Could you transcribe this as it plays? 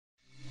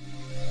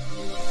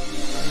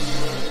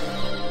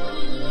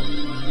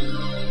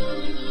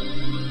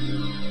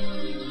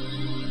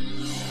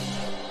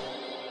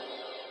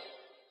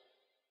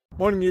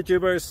Morning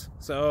YouTubers.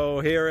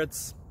 So here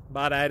it's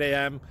about 8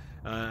 a.m.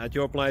 At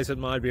your place it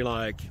might be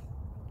like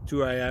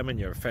 2 a.m. and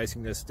you're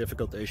facing this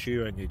difficult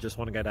issue and you just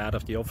want to get out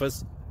of the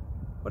office.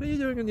 What are you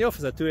doing in the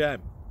office at 2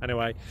 a.m.?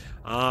 Anyway,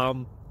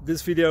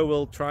 this video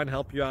will try and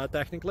help you out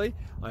technically.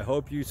 I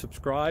hope you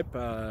subscribe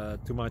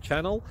to my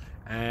channel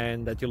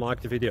and that you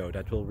like the video.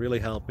 That will really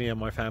help me and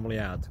my family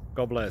out.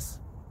 God bless.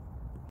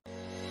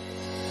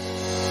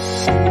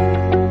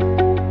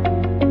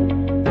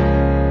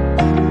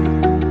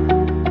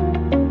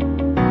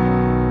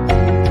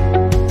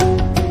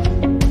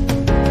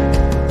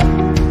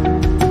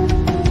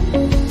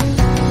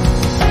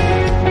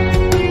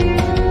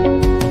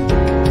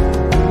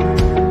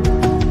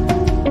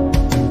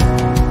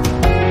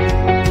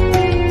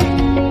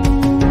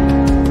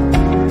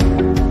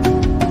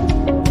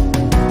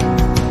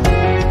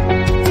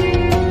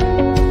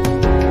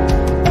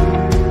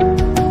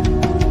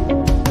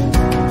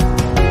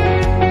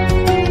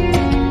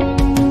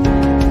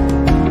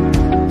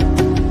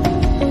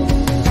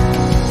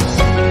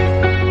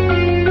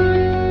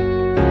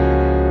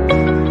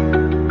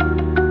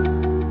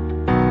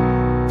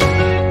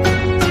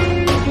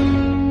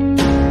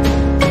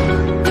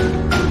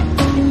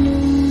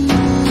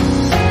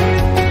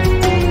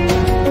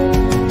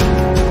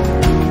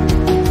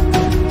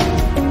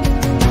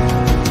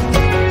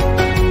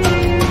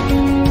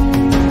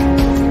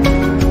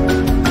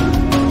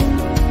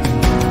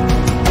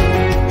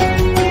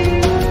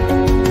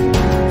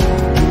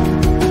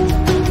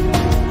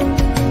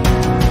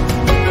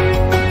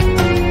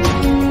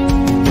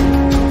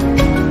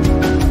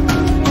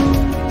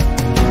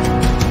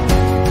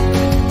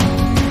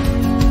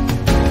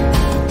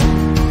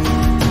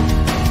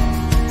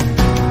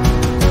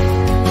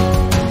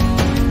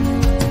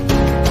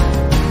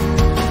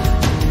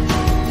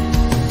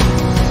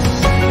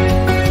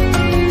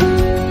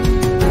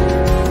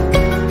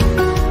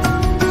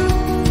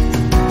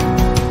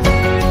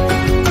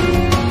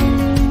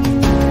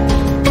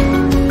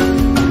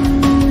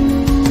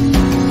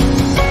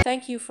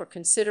 Thank you for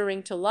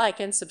considering to like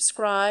and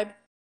subscribe.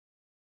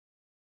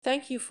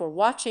 Thank you for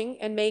watching,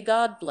 and may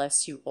God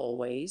bless you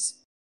always.